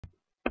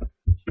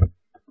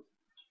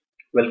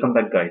Welcome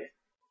back guys.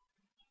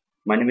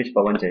 My name is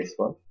Pawan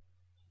Jaiswal.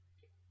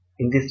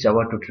 In this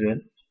Java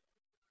tutorial,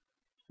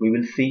 we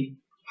will see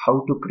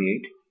how to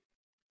create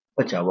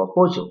a Java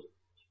POJO.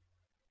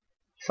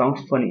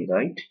 Sounds funny,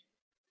 right?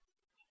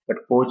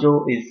 But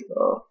POJO is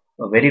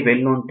a very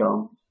well-known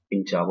term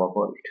in Java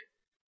world.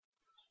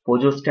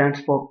 POJO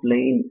stands for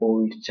plain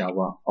old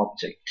Java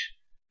object.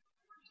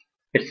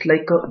 It's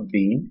like a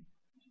bean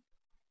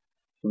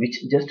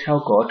which just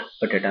have got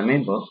a data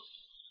member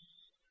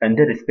and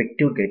the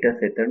respective data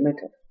setter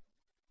method.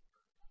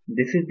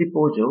 This is the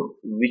POJO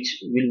which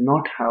will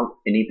not have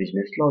any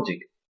business logic.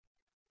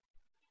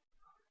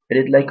 It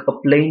is like a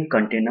plain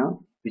container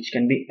which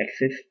can be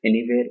accessed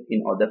anywhere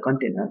in other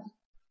containers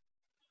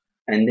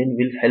and then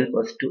will help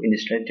us to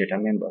initialize data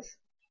members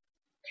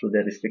through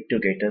their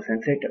respective getters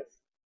and setters.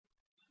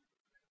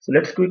 So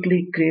let's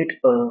quickly create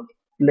a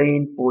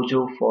plain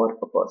POJO for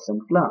a person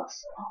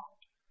class.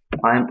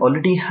 I am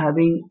already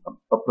having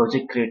a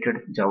project created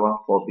Java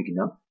for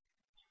beginner,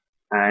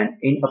 and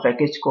in a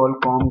package called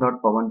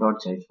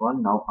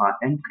com.pawan.jaiswal now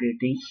I am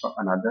creating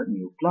another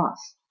new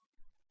class.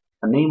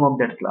 The name of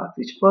that class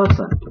is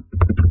person.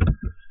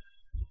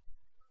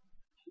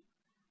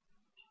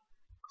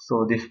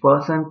 So this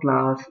person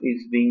class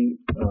is being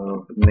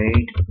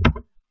made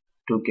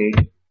to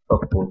get a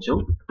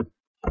POJO,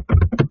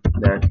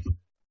 that's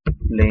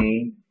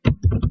plain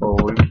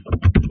old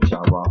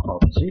Java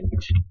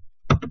object,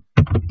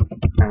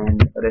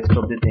 and rest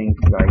of the things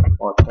like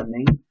author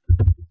name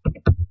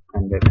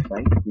and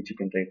website which you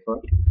can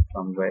refer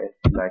somewhere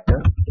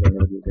later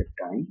whenever you get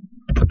time.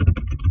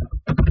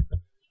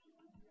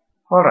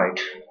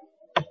 Alright,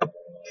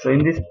 so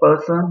in this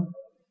person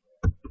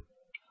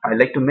I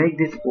like to make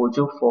this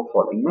POJO for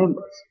following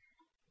members.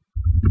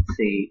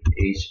 Say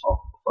age of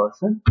a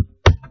person,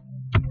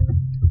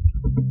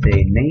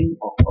 say name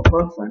of a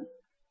person,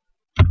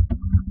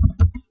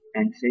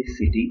 and say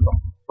city of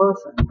a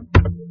person.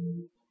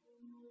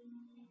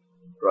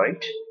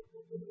 Right?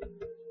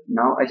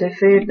 Now as I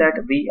said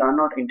that we are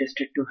not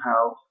interested to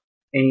have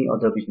any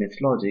other business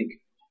logic,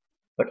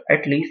 but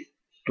at least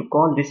to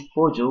call this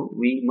POJO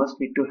we must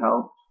need to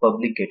have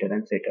public getter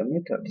and setter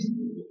methods.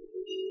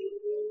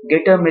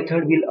 Getter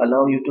method will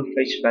allow you to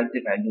fetch back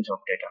the values of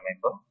data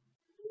member.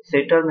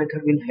 Setter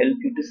method will help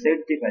you to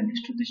set the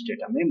values to these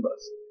data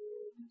members.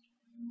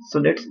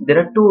 So there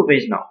are two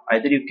ways now.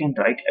 Either you can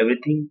write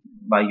everything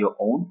by your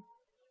own,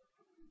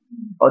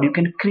 or you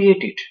can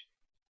create it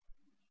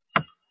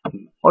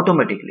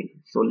automatically.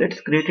 So let's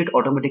create it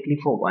automatically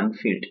for one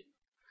field.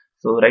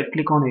 So right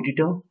click on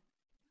editor,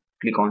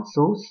 click on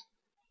source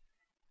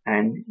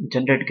and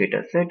generate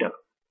getter setter.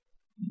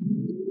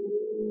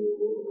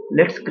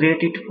 Let's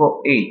create it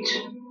for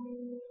age.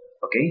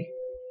 Okay,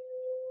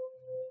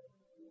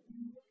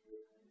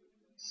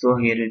 so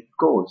here it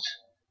goes.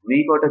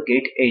 We got a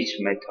get age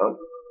method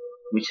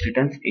which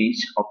returns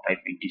age of type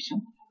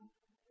integer.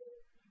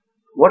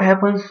 What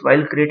happens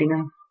while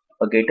creating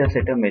a getter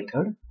setter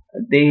method?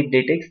 They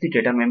takes the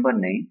data member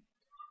name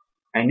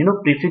and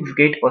prefix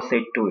get or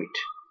set to it.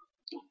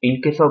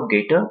 In case of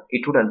getter,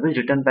 it would always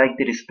return back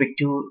the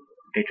respective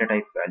data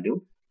type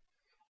value.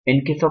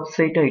 In case of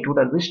setter, it would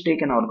always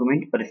take an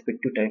argument a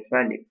respective type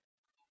value.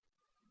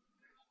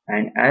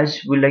 And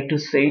as we like to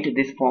set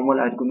this formal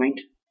argument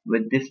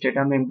with this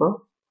data member,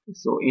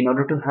 so in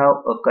order to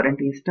have a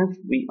current instance,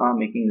 we are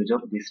making use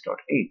of this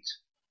 .age.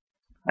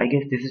 I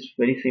guess this is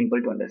very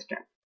simple to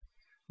understand.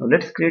 Now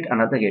let's create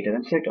another getter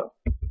and setter.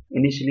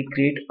 Initially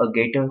create a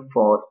getter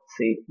for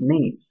say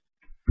name.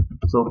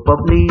 So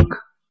public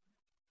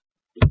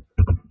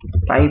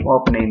type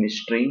of name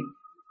is string,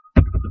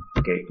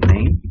 get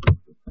name.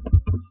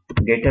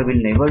 Getter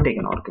will never take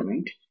an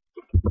argument.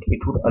 It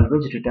would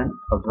always return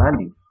a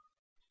value,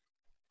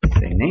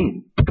 say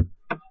name.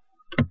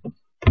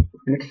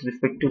 Let's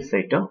respect to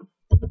setter.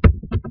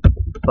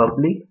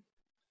 Public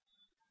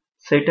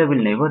setter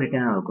will never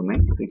return an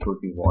argument. It would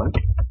be void.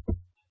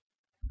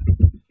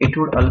 It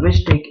would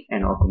always take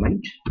an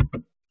argument,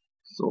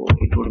 so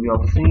it would be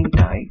of same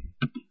type.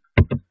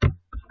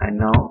 And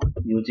now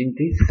using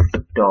this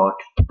dot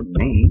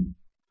name,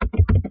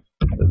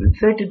 we will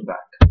set it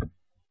back.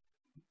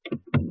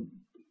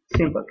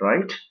 Simple,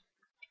 right?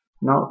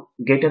 Now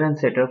getter and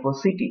setter for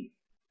city.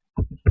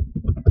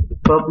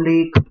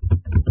 Public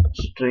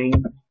string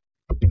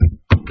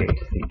get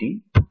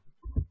city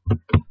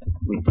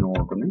with no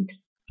argument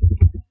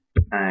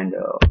and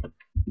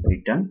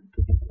return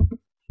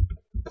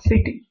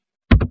city.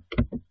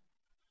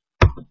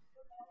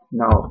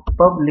 Now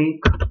public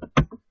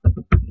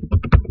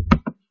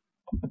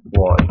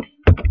void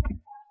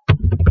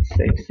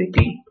set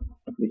city,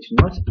 which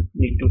must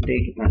need to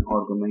take an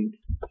argument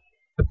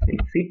say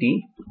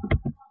city,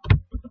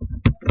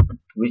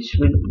 which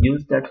will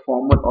use that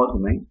formal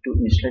argument to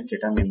initialize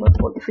data members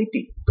for the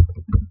city.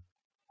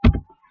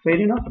 Fair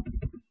enough.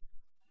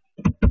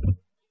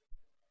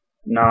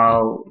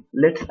 Now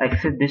let's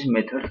access this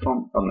method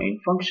from a main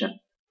function.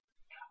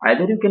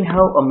 Either you can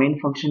have a main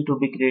function to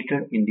be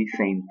created in the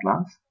same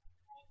class,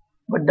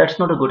 but that's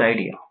not a good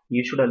idea.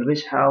 You should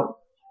always have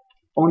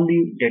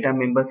only data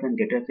members and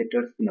data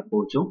setters in a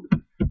POJO,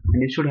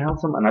 and you should have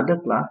some another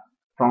class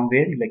from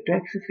where you like to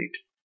access it.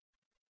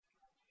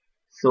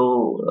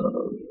 So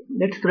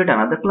let's create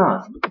another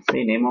class.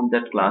 Say name of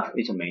that class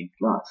is a main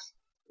class,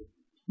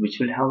 which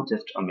will have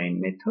just a main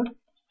method,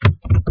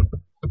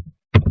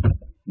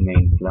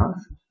 main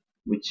class,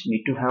 which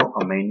need to have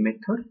a main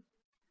method,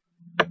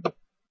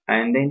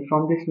 and then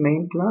from this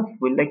main class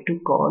we like to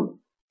call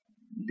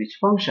these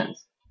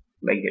functions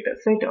like data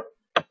setter.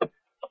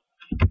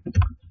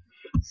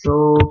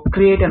 So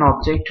create an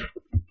object.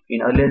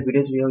 In earlier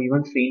videos we have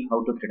even seen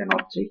how to create an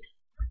object.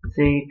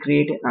 Say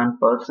create an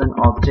person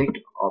object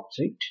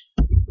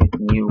with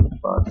new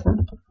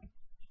person,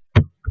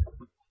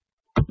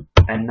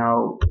 and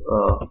now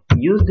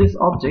use this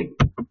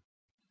object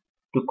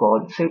to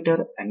call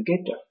setter and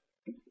getter.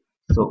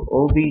 So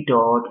ob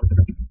dot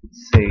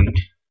set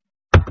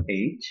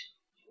age,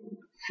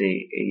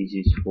 say age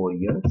is 4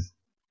 years.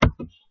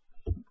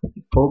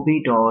 Ob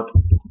dot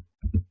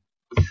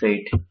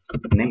set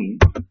name,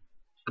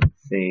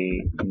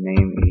 say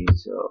name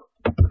is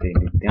say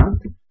Nityant,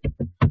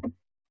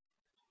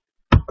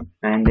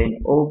 and then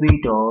ob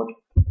dot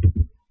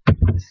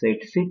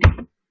set city,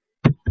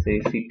 say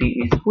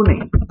city is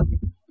Pune.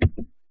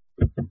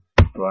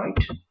 Right,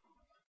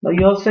 now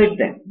you have set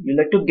them, you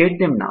like to get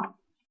them now.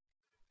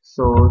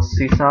 So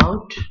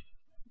sysout,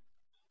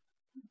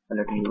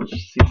 let me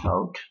use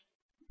sysout,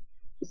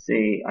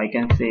 say I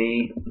can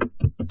say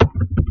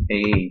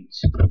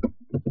age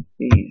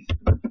is,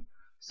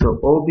 so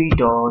ob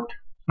dot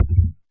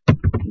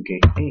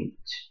get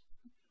age.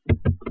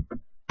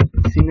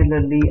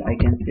 Similarly I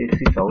can say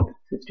sysout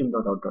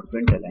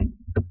system.out.println,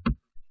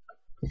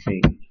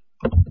 say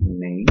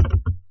name,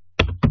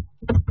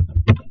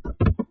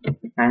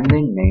 and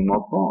then name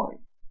of boy,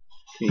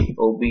 say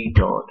ob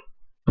dot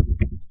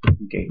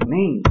get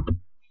name,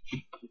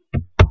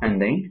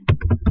 and then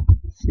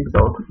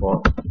sysout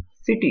for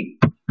city.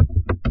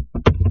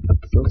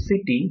 So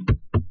city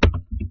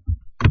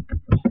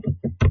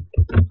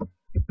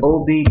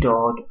ob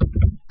dot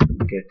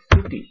get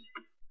city.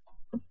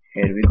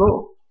 Here we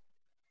go.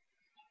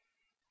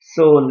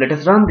 So let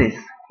us run this.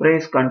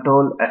 Press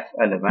Ctrl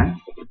F11.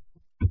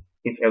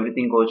 If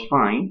everything goes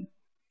fine,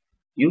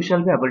 you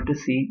shall be able to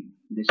see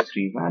these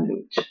three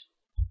values.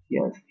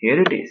 Yes,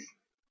 here it is.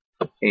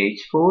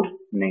 Age 4,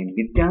 name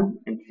Vidyan,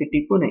 and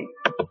city Pune.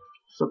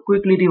 So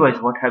quickly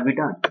revise what have we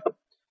done.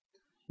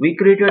 We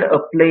created a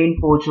plain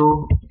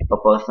POJO, a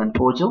person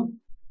POJO,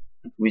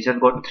 which has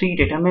got 3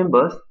 data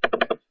members,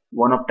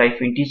 one of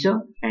type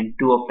integer and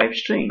 2 of type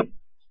string.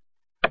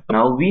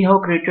 Now we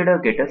have created a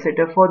getter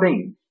setter for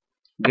them.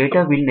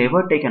 Getter will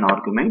never take an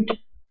argument,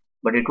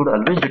 but it would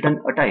always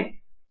return a type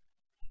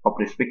of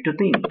respect to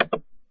thing.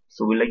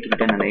 So we like to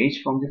return an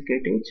age from this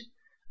get age,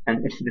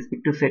 and its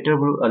respect to setter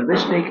will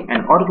always take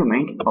an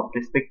argument of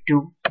respect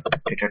to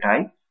data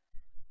type,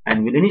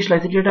 and will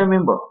initialize the data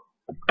member.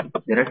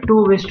 There are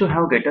 2 ways to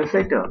have getter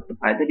setter.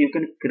 Either you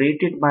can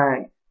create it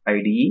by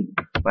IDE,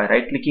 by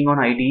right clicking on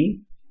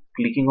IDE,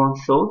 clicking on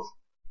source,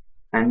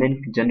 and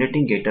then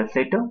generating getter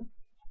setter,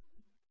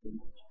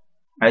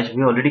 as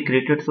we already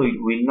created, so we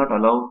will not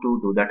allow to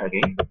do that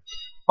again.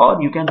 Or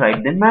you can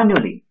write them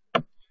manually.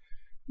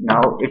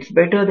 Now it's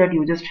better that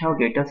you just have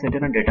data setter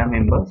and data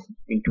members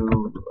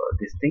into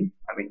this thing,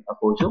 I mean a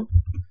POJO,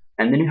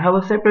 and then you have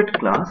a separate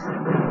class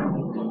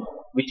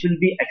which will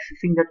be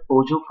accessing that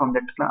POJO from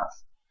that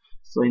class.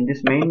 So in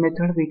this main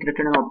method we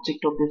created an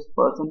object of this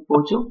person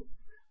POJO,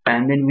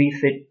 and then we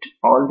set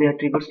all the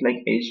attributes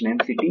like age, name,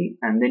 city,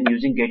 and then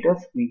using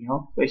getters we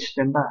have fetched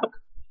them back.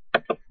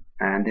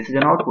 And this is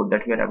an output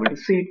that we are able to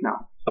see it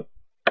now.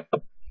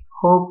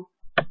 Hope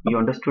you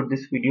understood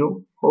this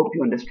video. Hope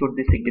you understood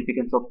the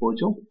significance of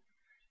POJO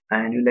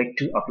and you like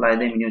to apply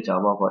them in your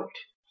Java world.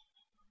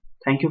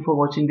 Thank you for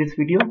watching this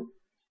video.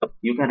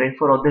 You can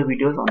refer other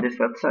videos on this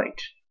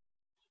website.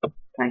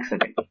 Thanks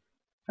again.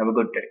 Have a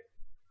good day.